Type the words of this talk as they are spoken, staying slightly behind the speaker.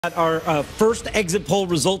Our first exit poll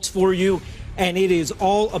results for you, and it is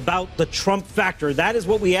all about the Trump factor. That is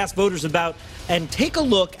what we asked voters about. And take a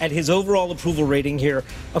look at his overall approval rating here.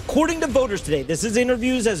 According to voters today, this is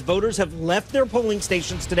interviews as voters have left their polling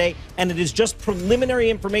stations today, and it is just preliminary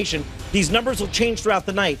information. These numbers will change throughout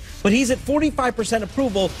the night. But he's at 45%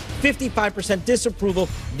 approval, 55% disapproval.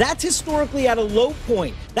 That's historically at a low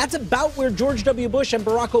point. That's about where George W. Bush and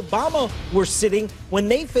Barack Obama were sitting when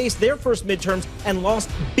they faced their first midterms and lost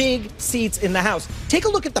big seats in the House. Take a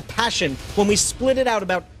look at the passion when we split it out.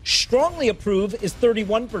 About strongly approve is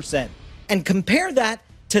 31%. And compare that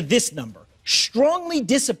to this number. Strongly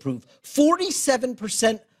disapprove.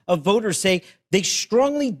 47% of voters say they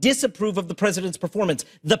strongly disapprove of the president's performance.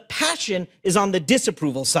 The passion is on the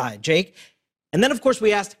disapproval side, Jake. And then, of course,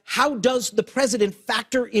 we asked, how does the president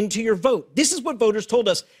factor into your vote? This is what voters told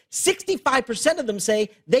us. 65% of them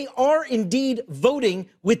say they are indeed voting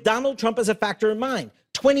with Donald Trump as a factor in mind.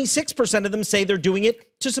 26% of them say they're doing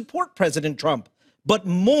it to support President Trump. But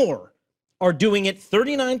more are doing it,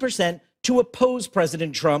 39%, to oppose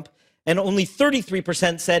President Trump, and only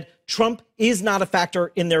 33% said Trump is not a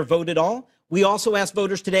factor in their vote at all. We also asked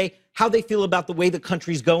voters today how they feel about the way the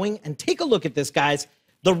country's going. And take a look at this, guys.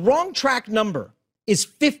 The wrong track number is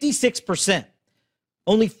 56%.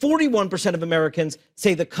 Only 41% of Americans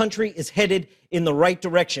say the country is headed in the right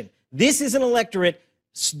direction. This is an electorate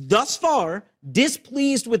thus far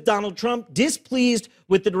displeased with Donald Trump, displeased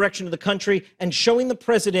with the direction of the country, and showing the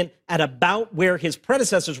president at about where his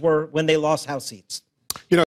predecessors were when they lost House seats.